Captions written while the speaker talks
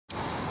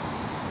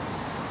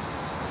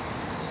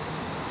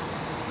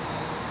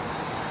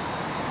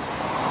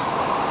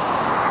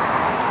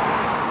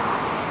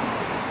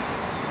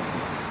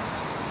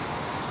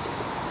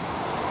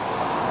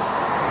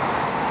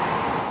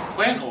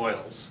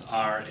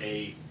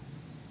a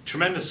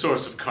tremendous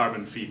source of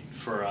carbon feed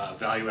for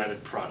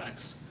value-added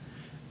products.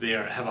 They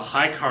have a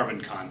high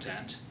carbon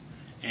content,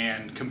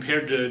 and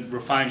compared to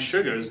refined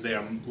sugars, they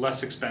are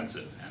less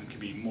expensive and can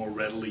be more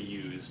readily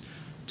used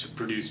to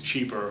produce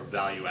cheaper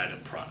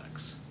value-added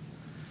products.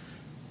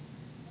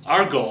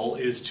 Our goal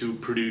is to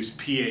produce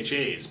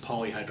PHAs,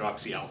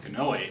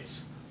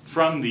 polyhydroxyalkanoates,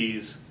 from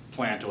these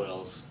plant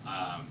oils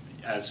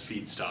as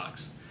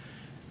feedstocks.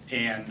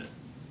 And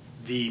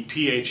the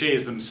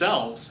PHAs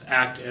themselves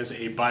act as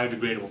a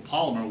biodegradable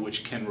polymer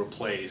which can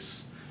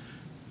replace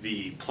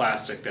the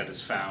plastic that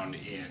is found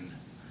in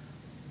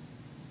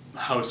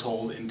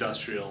household,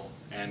 industrial,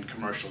 and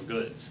commercial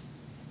goods.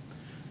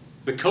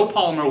 The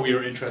copolymer we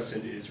are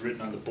interested in is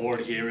written on the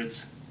board here.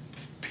 It's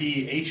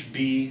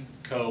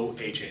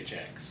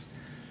HB-co-HHx.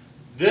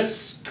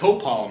 This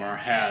copolymer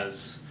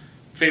has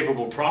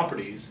favorable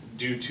properties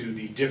due to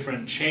the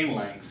different chain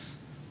lengths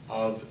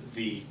of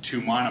the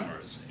two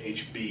monomers,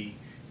 HB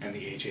and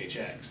the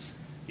HHx.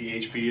 The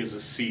HB is a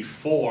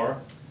C4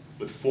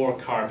 with 4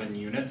 carbon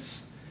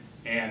units,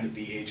 and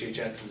the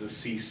HHx is a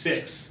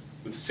C6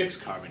 with 6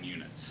 carbon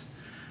units.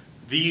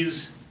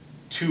 These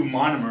two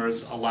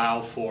monomers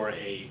allow for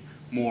a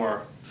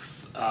more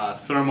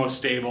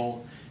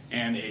thermostable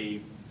and a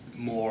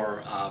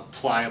more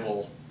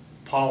pliable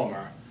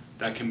polymer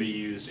that can be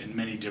used in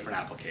many different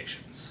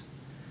applications.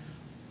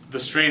 The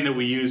strain that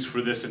we use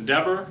for this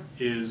endeavor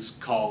is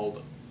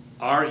called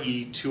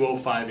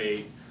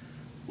RE2058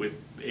 with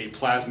a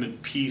plasmid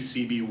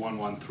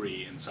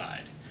PCB113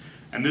 inside.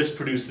 And this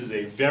produces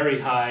a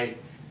very high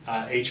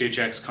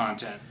HHx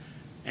content,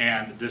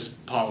 and this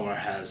polymer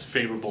has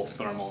favorable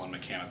thermal and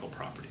mechanical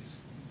properties.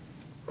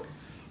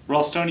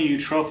 Ralstonia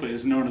eutropha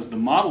is known as the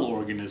model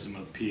organism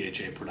of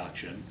PHA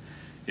production.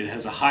 It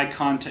has a high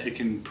content. It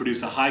can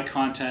produce a high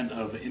content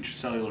of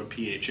intracellular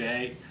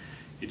PHA.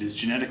 It is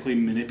genetically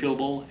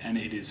manipulable, and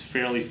it is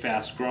fairly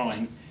fast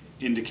growing,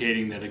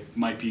 indicating that it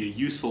might be a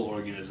useful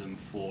organism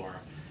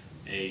for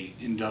an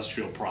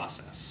industrial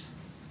process.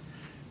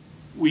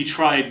 We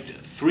tried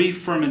 3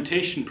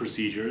 fermentation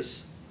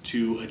procedures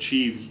to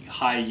achieve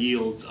high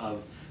yields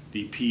of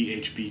the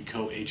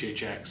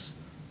HB-co-HHx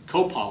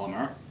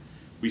copolymer.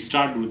 We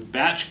started with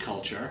batch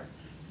culture,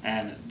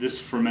 and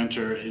this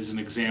fermenter is an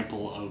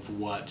example of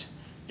what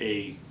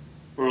a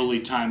early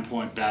time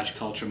point batch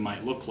culture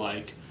might look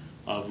like,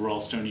 of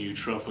Ralstonia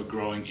eutropha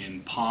growing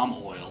in palm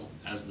oil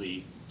as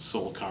the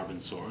sole carbon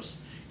source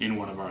in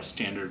one of our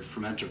standard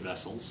fermenter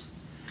vessels.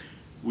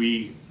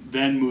 We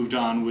then moved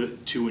on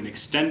to an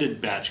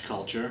extended batch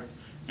culture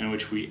in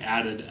which we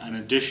added an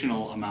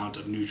additional amount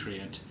of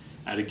nutrient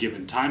at a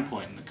given time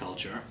point in the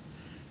culture.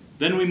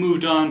 Then we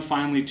moved on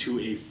finally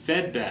to a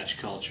fed batch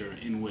culture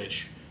in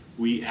which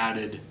we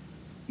added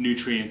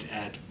nutrient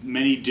at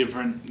many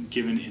different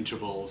given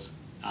intervals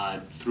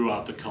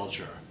throughout the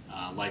culture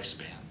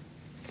lifespan.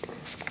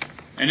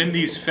 And in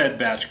these fed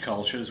batch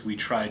cultures we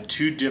tried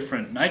 2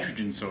 different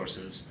nitrogen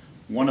sources,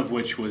 one of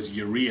which was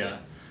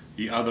urea,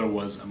 the other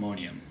was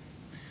ammonium.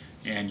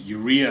 And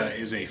urea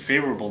is a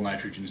favorable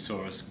nitrogen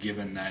source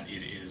given that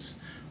it is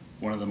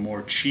one of the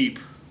more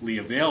cheaply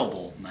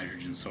available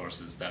nitrogen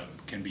sources that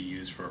can be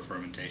used for a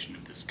fermentation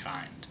of this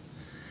kind.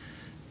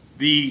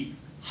 The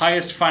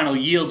highest final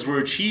yields were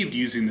achieved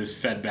using this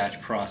fed batch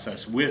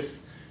process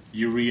with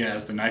urea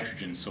as the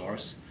nitrogen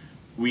source.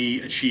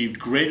 We achieved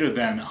greater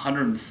than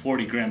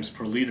 140 grams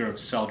per liter of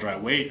cell dry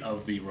weight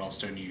of the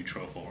Ralstonia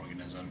eutropha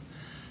organism.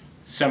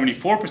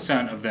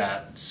 74% of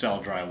that cell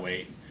dry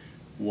weight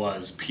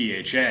was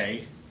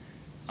PHA,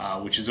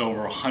 which is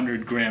over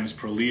 100 grams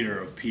per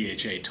liter of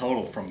PHA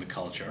total from the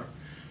culture.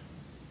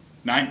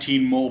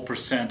 19 mole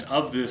 %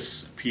 of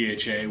this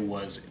PHA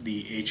was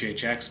the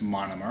HHx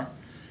monomer,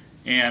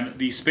 and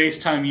the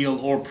space-time yield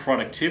or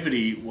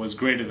productivity was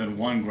greater than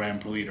 1 gram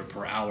per liter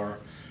per hour,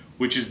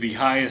 which is the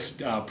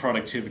highest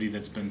productivity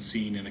that's been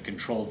seen in a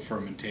controlled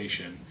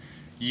fermentation,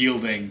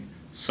 yielding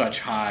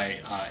such high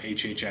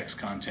HHx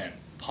content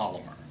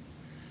polymer.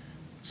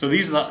 So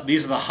these are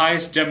the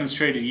highest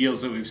demonstrated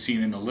yields that we've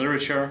seen in the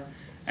literature,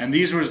 and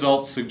these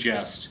results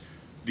suggest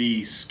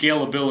the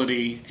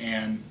scalability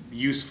and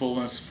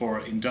usefulness for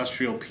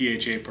industrial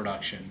PHA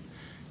production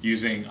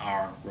using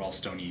our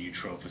Ralstonia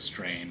eutropha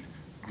strain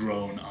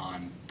grown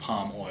on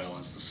palm oil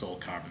as the sole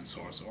carbon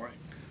source.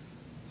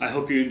 I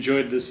hope you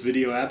enjoyed this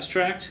video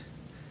abstract,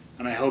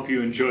 and I hope you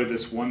enjoyed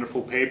this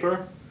wonderful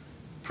paper,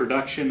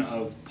 Production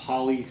of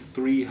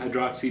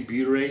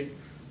Poly-3-hydroxybutyrate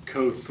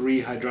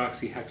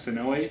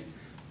Co-3-hydroxyhexanoate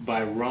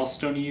by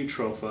Ralstonia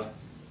eutropha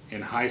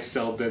in high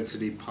cell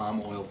density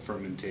palm oil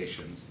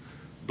fermentations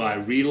by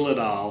Riedel et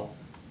al.,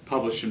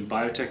 published in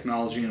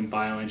Biotechnology and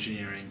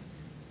Bioengineering,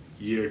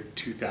 year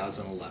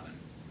 2011.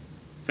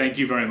 Thank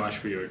you very much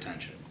for your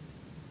attention.